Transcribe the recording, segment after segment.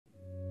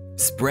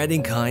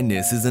Spreading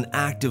kindness is an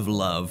act of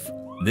love.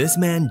 This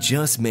man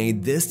just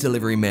made this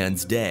delivery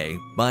man's day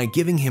by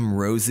giving him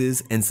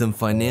roses and some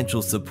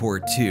financial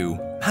support too.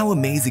 How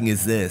amazing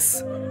is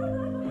this?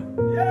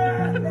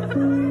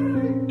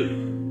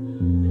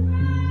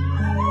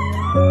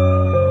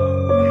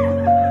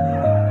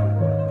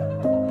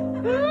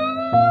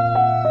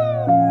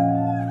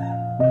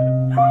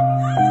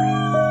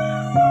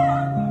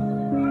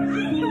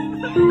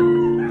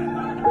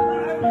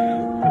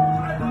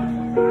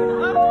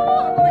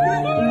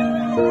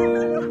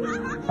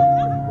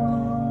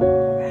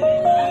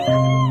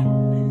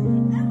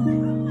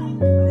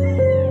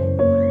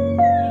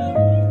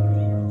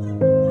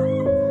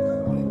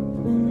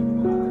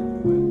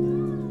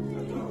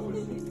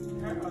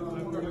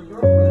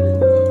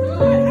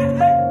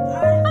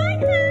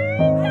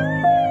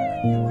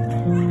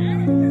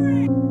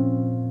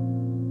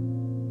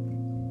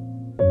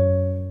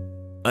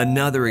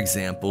 Another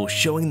example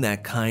showing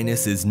that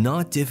kindness is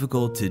not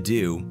difficult to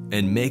do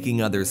and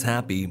making others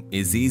happy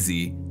is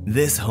easy.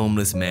 This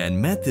homeless man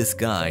met this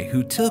guy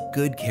who took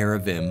good care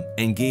of him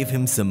and gave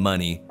him some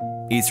money.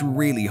 It's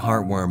really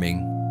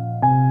heartwarming.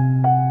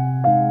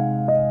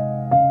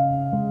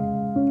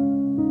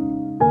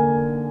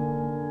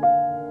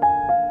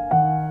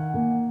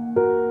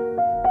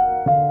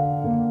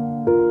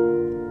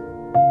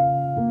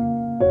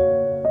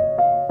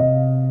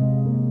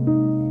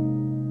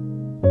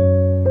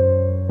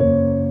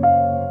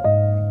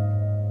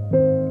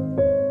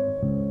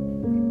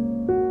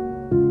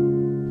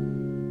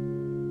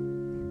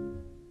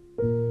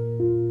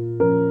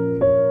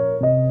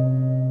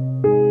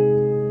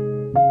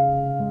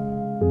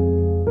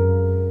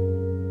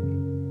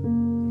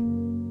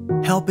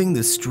 Helping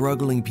the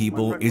struggling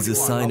people is a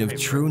sign of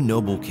true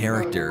noble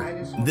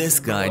character. This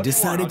guy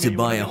decided to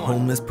buy a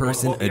homeless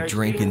person a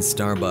drink in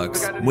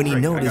Starbucks when he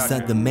noticed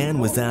that the man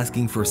was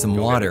asking for some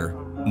water.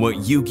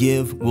 What you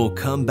give will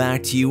come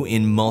back to you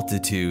in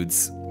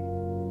multitudes.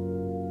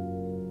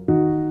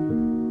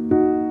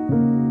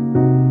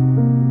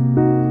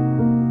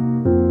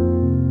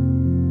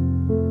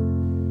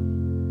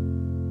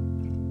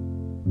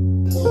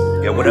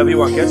 Yeah, whatever you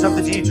want. Get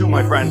something to eat too,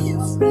 my friend.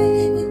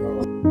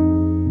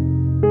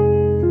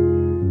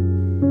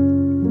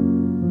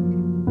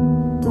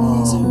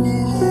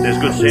 There's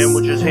good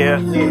sandwiches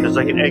here. There's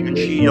like an egg and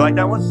cheese. You like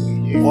that one?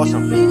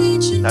 Awesome.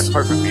 That's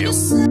perfect for you.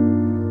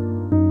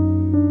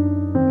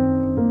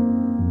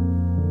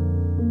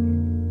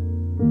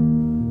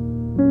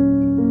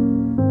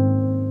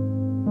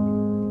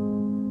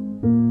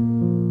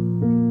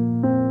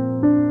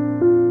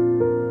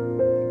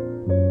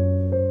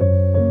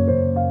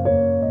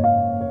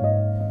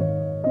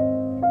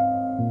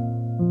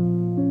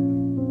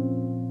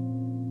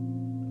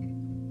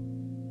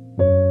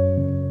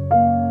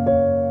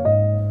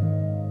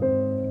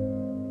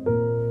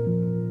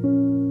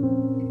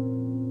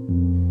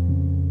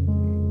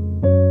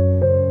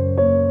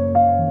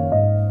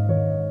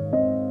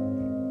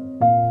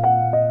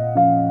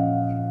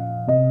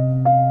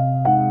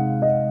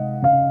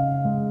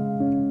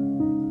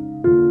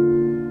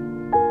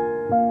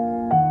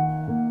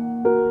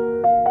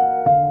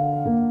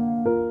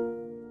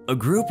 A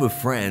group of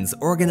friends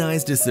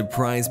organized a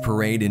surprise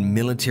parade in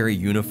military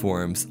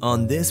uniforms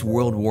on this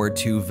World War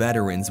II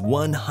veteran's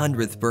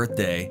 100th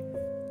birthday.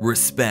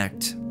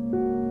 Respect.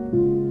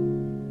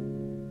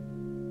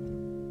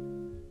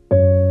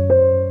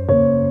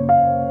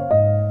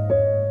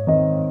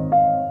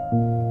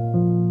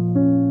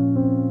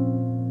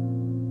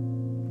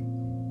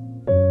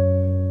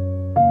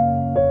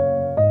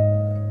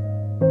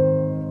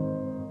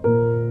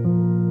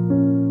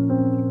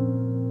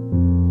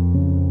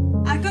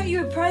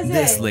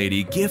 This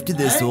lady gifted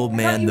this old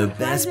man the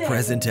best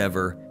present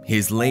ever,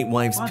 his late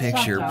wife's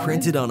picture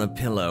printed on a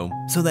pillow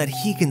so that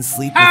he can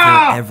sleep with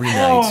her every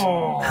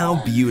night.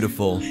 How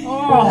beautiful.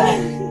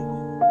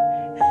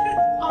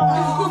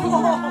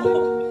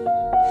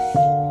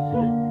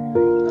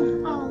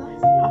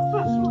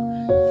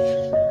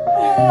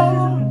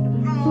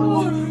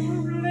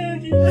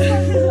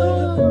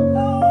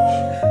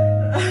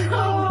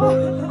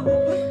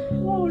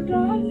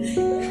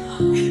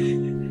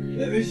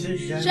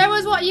 Show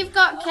us what you've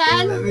got,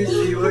 Ken. Let me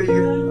see what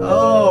you...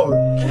 Oh,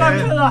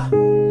 Ken.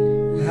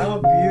 How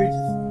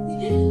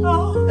beautiful.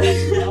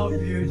 How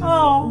beautiful.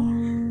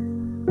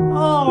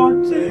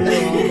 Oh,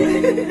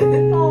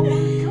 dear. Oh,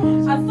 my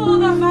God. I thought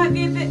that might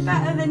be a bit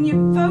better than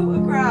your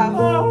photograph.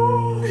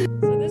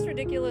 So this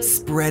ridiculous...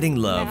 Spreading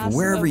love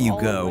wherever you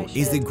go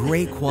is a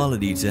great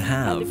quality to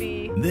have.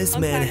 This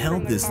man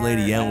helped this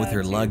lady out with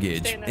her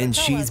luggage, and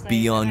she's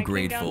beyond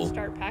grateful.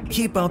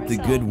 Keep up the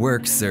good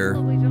work, sir.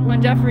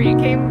 When Jeffrey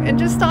came and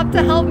just stopped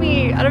to help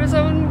me out of his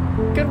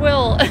own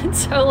goodwill. And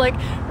so, like,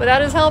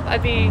 without his help,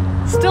 I'd be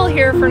still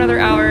here for another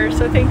hour.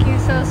 So thank you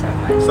so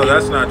much. So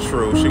that's not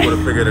true. She would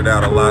have figured it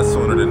out a lot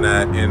sooner than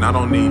that. And I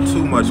don't need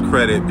too much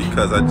credit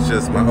because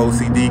my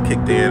OCD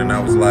kicked in and I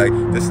was like,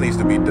 this needs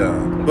to be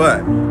done.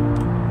 But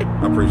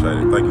I appreciate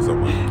it. Thank you so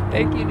much.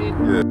 Thank you, dude.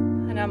 Yeah.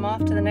 And I'm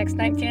off to the next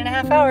 19 and a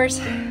half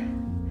hours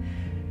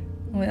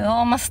with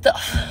all my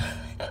stuff.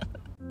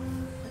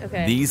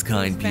 Okay. These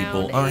kind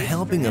people are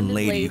helping a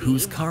lady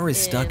whose car is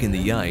stuck in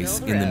the ice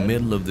in the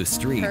middle of the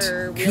street.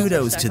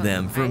 Kudos to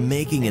them for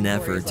making an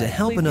effort to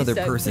help another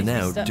person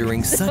out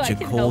during such a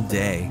cold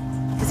day.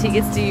 Because he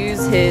gets to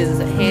use his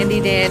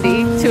handy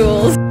dandy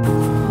tools.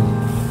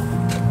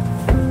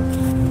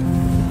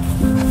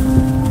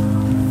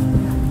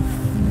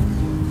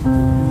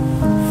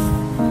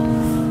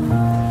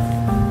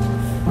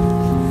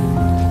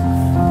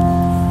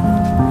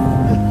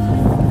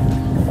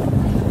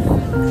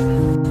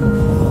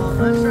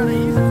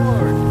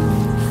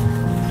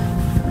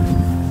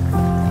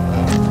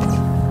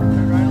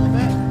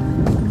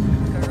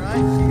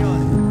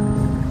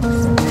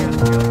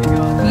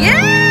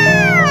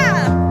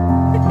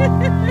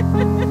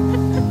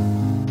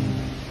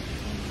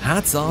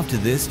 Hats off to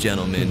this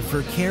gentleman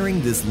for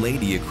carrying this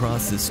lady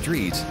across the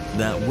street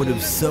that would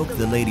have soaked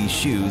the lady's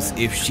shoes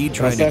if she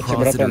tried to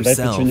cross it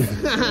herself.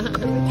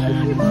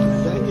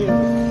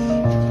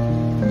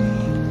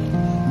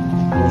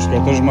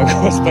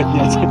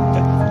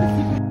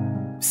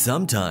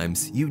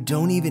 Sometimes you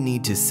don't even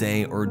need to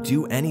say or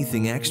do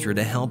anything extra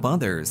to help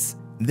others.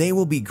 They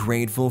will be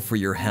grateful for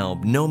your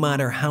help no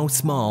matter how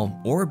small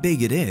or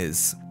big it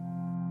is.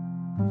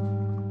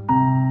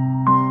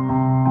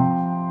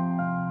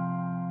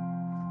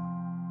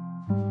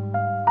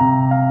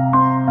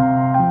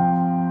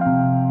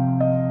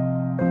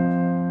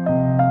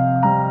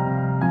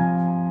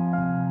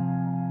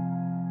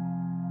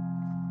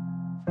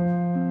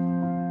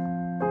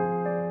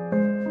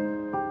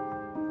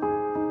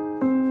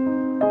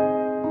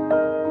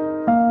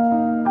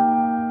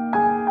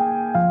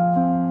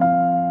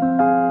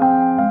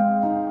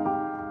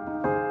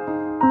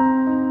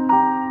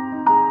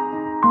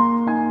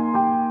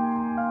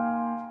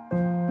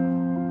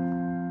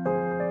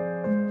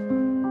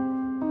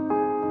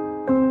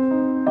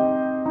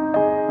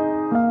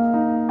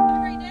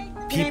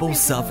 People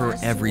suffer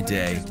every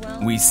day.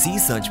 We see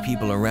such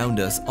people around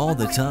us all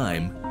the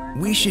time.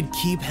 We should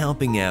keep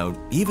helping out,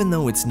 even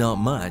though it's not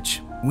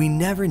much. We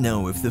never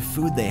know if the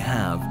food they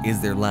have is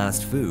their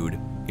last food,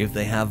 if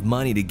they have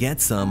money to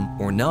get some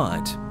or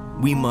not.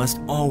 We must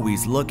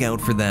always look out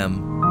for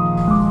them.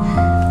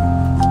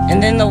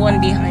 And then the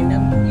one behind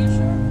them. You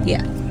sure?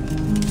 Yeah,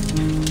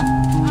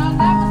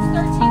 That one's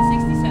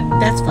 $13.67.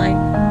 that's fine.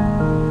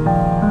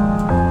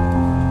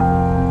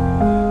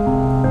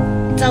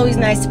 It's always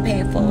nice to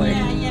pay it forward.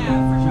 Yeah,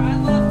 for sure. I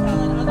love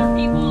telling other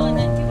people, and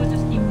then people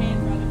just keep paying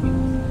for other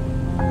people's.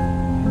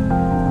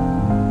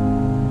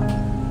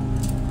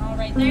 All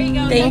right, there you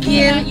go. Thank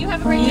you. You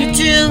have a great day. You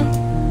too.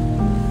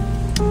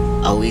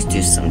 Always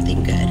do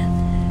something good.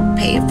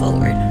 Pay it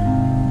forward.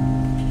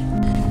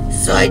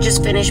 So I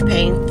just finished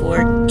paying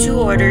for 2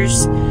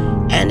 orders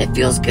and it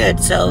feels good.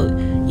 So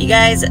you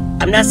guys,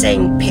 I'm not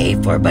saying pay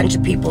for a bunch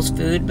of people's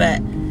food,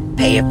 but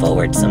pay it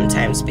forward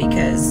sometimes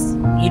because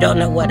you don't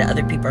know what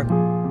other people are.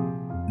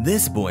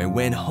 This boy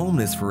went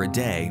homeless for a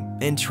day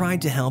and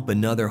tried to help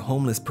another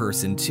homeless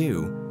person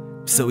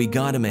too. So he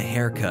got him a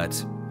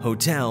haircut,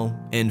 hotel,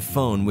 and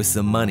phone with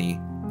some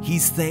money.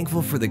 He's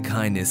thankful for the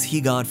kindness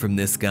he got from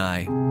this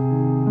guy.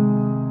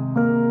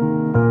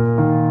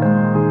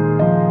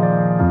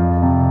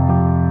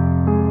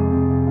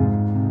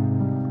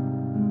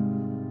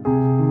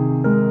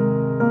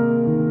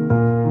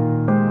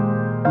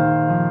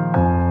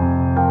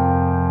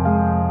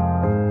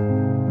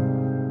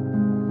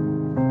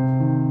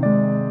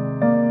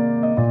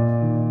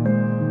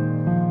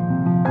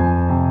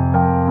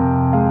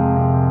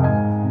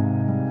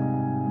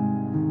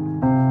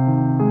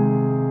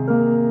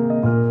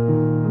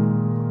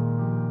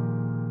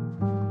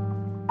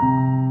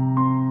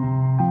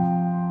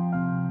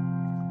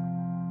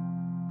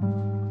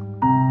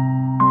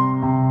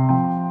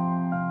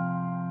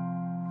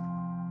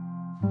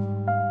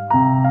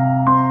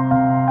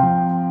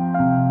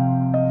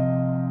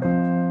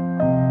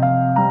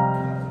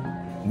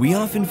 We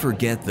often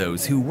forget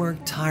those who work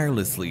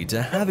tirelessly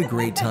to have a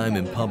great time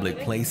in public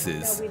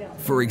places.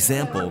 For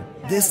example,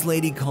 this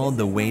lady called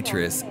the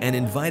waitress and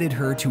invited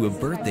her to a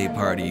birthday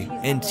party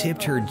and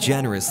tipped her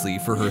generously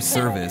for her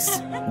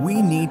service.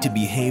 We need to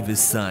behave as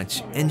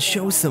such and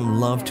show some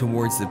love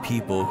towards the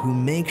people who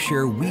make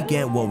sure we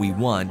get what we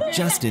want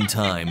just in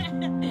time.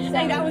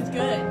 Say that was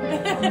good.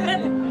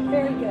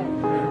 Very good.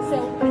 So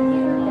a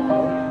year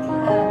ago,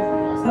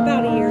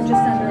 about a year, just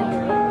under a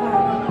year,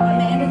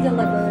 Amanda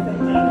delivered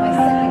my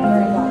second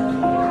granddaughter.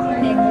 Her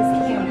name was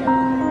Camden.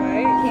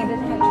 Right. Camden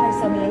had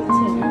trisomy 18,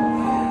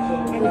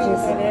 which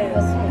is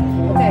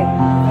okay.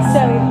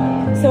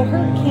 So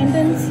her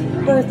Camden's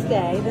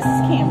birthday. This is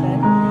Camden.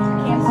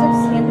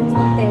 Camden's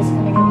birthday is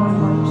coming up on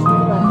March the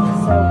 11th.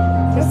 So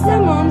this is my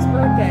mom's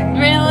birthday.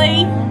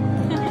 Really?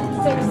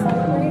 So to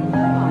celebrate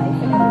her life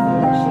and everything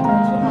that she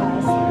does with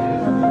us,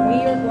 we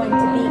are going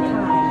to be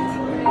kind.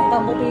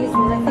 Bumblebees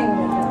were a thing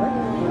with her.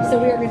 So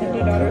we are going to do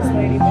daughters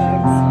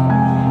ladybugs.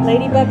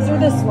 Ladybugs are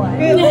this one.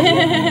 So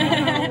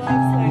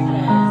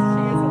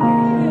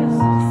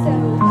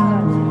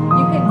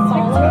you can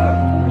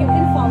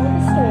follow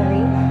the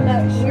story, but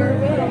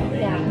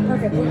yeah,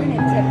 perfect. We're going to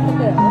tip the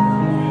bill.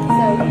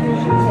 So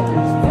here's your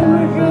tip.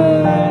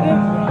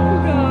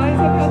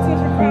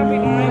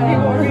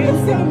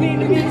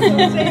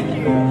 Thank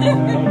you.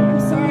 I'm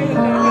sorry that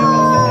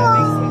that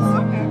makes me so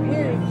happy.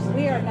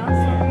 We are not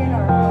sorry at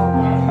all.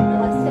 God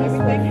blessed us.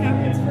 Everything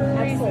happens for a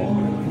reason.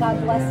 Absolutely. God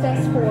blessed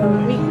us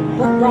we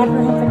brought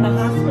her home from the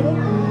hospital.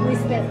 We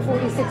spent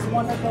 46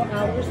 wonderful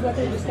hours with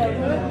her just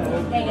over.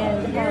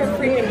 And You're a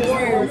freaking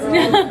warrior.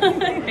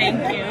 Thank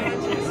you.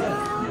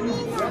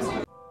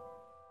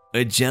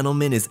 A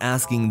gentleman is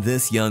asking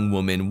this young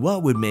woman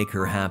what would make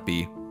her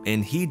happy,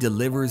 and he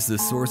delivers the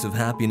source of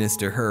happiness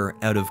to her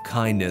out of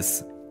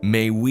kindness.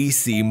 May we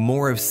see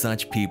more of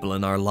such people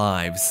in our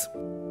lives.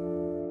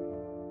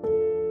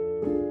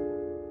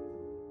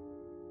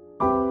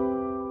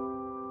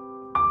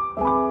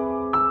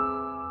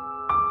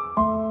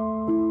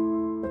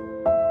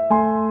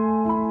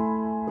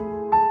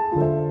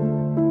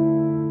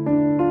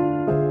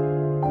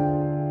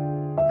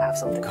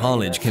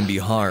 College can be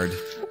hard.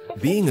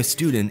 Being a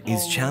student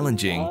is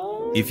challenging.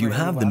 If you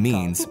have the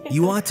means,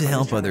 you ought to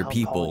help other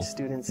people.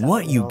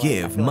 What you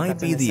give might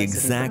be the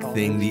exact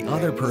thing the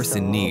other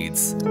person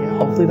needs.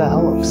 Hopefully that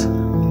helps.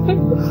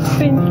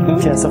 Thank you.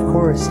 Yes, of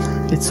course.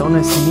 It's so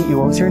nice to meet you.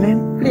 What was your name?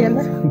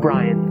 Brianna.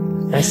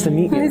 Brian. Nice to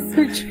meet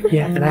you.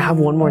 Yeah, and I have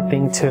one more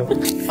thing too.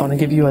 I want to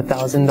give you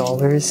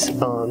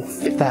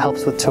 $1,000 if that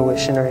helps with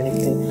tuition or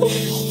anything.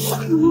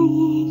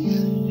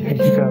 Here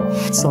you go.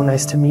 It's so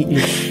nice to meet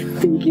you.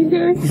 Thank you,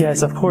 guys.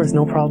 Yes, of course.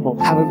 No problem.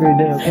 Have a great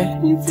day, okay?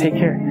 Take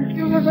care.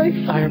 Bye-bye.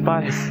 All right,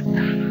 bye.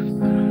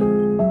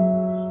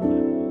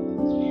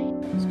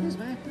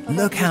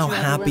 Look how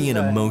happy and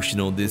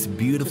emotional this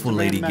beautiful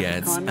lady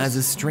gets as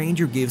a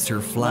stranger gives her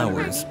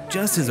flowers,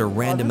 just as a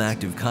random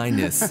act of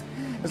kindness.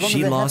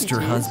 She lost her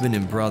husband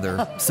and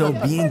brother, so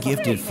being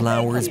gifted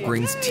flowers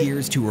brings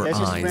tears to her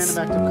eyes.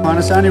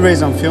 Kindness. The only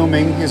reason I'm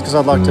filming is because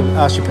I'd like to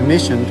ask your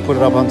permission to put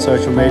it up on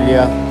social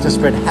media to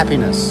spread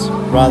happiness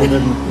rather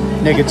than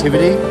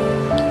negativity,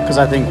 because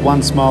I think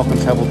one smile can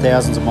travel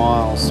thousands of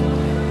miles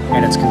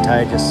and it's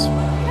contagious.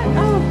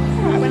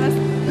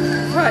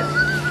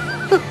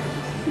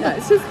 Yeah,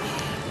 it's just,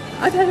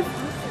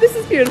 this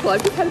is beautiful.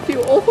 I've just had a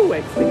few awful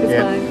weeks because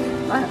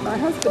my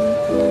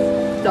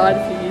husband died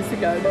a few years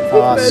ago.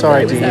 Oh,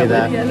 sorry to hear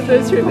that. The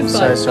anniversary of his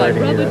I'm so sorry my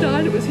to hear brother that.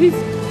 died. It was his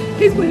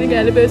wedding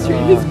anniversary,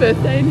 his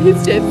birthday and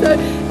his death. So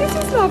this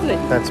is lovely.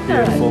 That's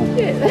beautiful.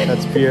 Yeah.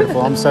 That's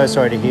beautiful. I'm so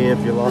sorry to hear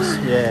of your loss.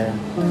 Yeah.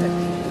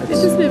 It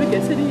just never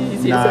gets any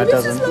easier. No, so it this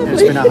doesn't. is lovely.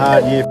 It's been a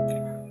hard year.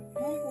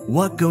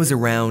 What goes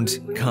around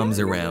comes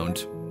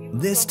around.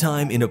 This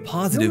time in a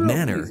positive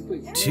manner.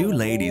 Two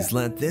ladies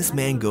let this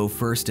man go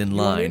first in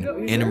line,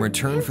 and in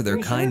return for their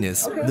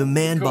kindness, the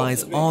man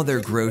buys all their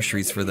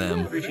groceries for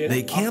them.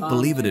 They can't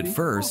believe it at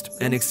first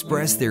and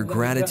express their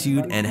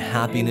gratitude and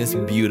happiness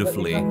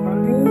beautifully. I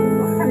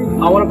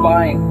want to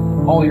buy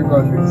all your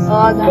groceries.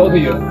 Both of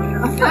you.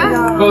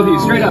 Both of you,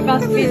 straight up.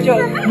 Must be a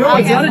joke. No,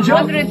 it's not a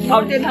joke.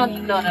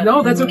 $100.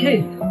 No, that's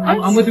okay.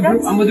 I'm with a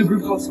group. I'm with a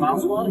group called Smile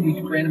Squad, and we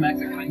do random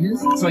acts of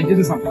kindness. So I did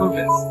this on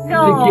purpose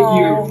to get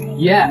you.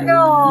 Yeah.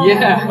 No.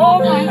 Yeah. Oh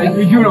my God.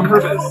 We do it on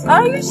purpose.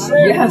 Are you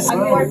sure? Yes. I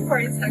work for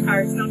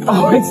Instacart.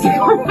 Oh,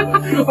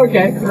 Instacart.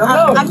 Okay. No.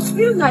 I'm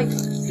still like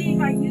seeing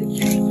my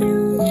YouTube.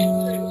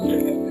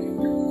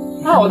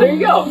 Oh, there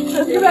you go.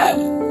 Look at that.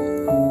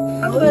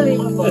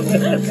 Unbelievable.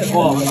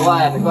 Well,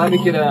 I'm glad we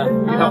could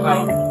help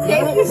out.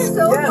 Thank you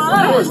so much.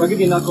 Of course, I'll give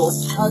you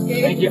knuckles.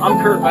 Okay. Thank you. I'm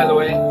Kurt, by the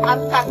way. I'm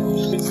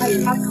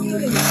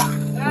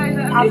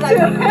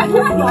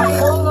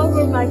like all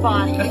over my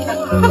body.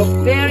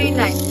 Very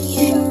nice.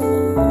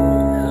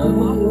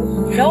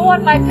 No one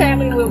in my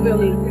family will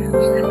believe it.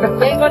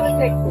 They're going to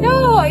say,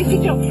 no, I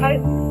think you're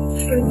right.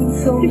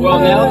 Well,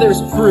 now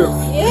there's proof.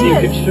 Yes. So you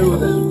can show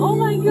them. Oh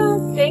my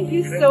God, thank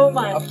you so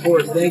much. Of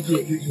course, thank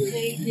you.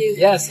 Thank you.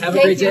 Yes, have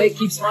a great day.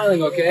 Keep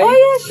smiling, okay? Oh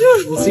yeah,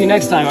 sure. We'll see you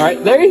next time,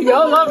 alright? There you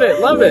go. Love it.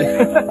 Love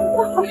it.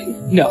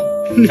 No.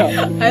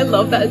 I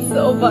love that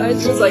so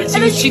much. She was like,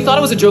 she thought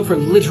it was a joke for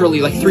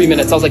literally like 3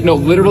 minutes. I was like, no,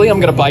 literally, I'm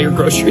gonna buy your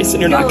groceries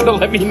and you're not gonna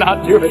let me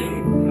not do it.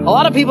 A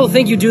lot of people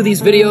think you do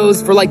these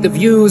videos for like the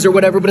views or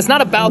whatever, but it's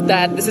not about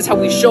that. This is how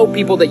we show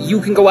people that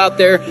you can go out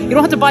there. You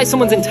don't have to buy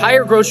someone's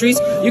entire groceries.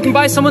 You can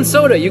buy someone's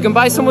soda. You can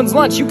buy someone's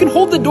lunch. You can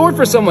hold the door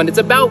for someone. It's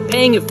about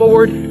paying it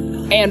forward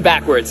and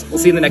backwards. We'll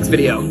see you in the next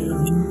video.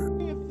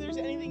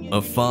 A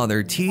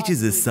father teaches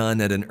his son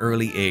at an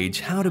early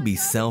age how to be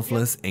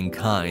selfless and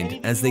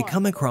kind as they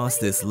come across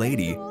this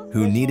lady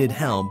who needed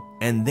help,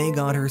 and they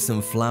got her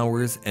some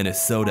flowers and a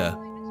soda.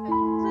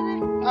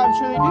 I'm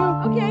sure they do.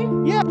 Okay.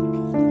 Yeah.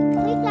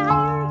 We got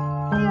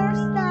your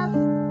stuff.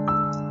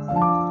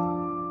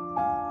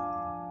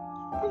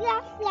 We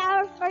got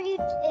flowers for you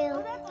too.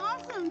 Oh, that's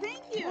awesome.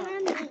 Thank you.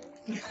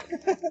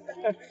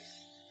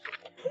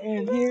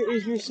 And here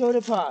is your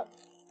soda pop.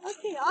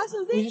 Okay,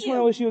 awesome. We just want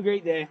to wish you a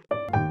great day.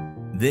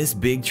 This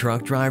big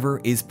truck driver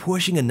is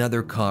pushing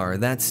another car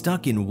that's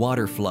stuck in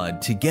water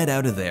flood to get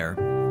out of there.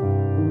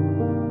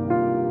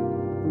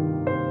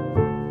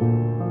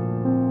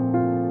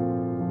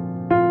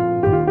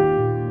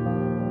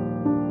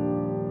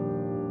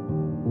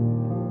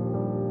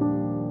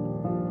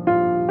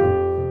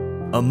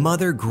 A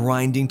mother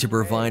grinding to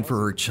provide for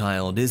her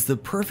child is the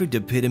perfect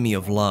epitome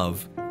of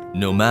love.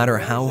 No matter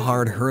how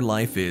hard her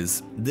life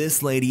is,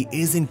 this lady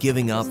isn't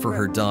giving up for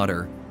her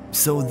daughter.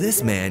 So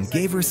this man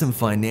gave her some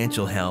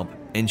financial help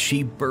and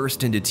she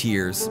burst into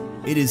tears.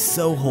 It is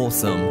so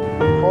wholesome.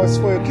 Oh, it's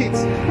for your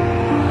kids.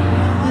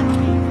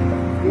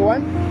 You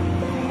want?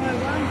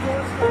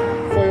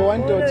 For your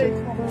one daughter?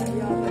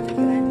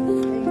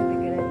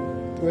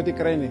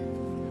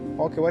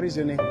 Okay, what is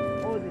your name?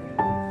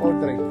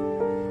 Audrey.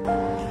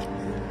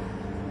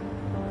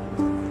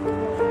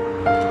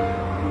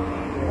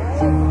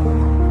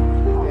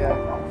 Yeah.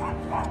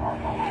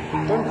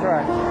 Don't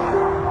cry.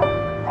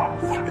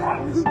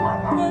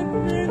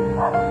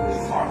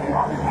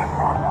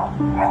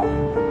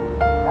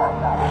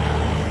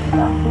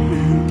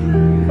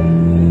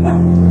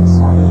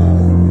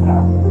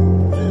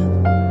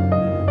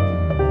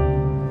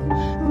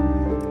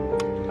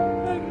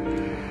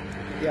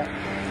 Yeah.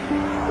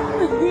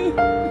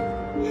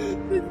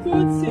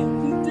 God sent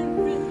you to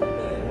me.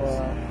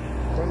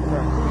 Don't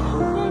cry.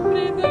 I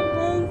pray that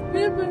most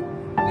people,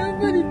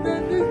 nobody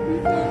done this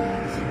before.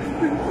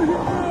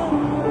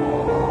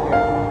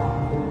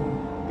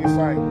 Be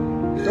fine.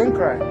 Don't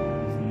cry.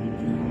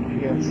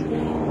 Yes.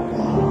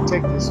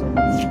 Take this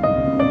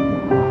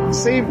one.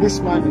 Save this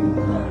money.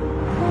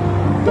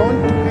 Don't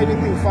do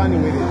anything funny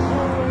with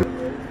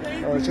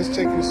it. Or just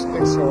take this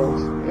extra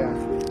ones. Yeah.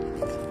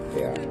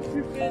 Yeah.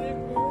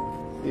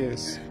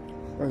 Yes.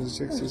 Or just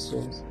take this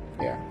ones.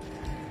 Yeah.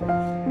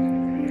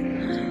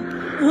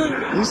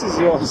 This is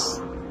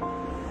yours.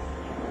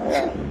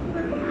 Yeah.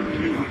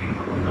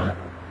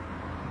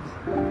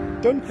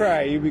 Don't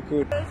cry, you'll be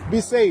good. Be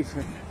safe.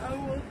 I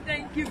will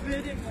thank you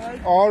very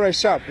much. Alright,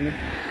 sharp.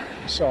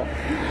 Sharp.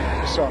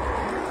 Sharp.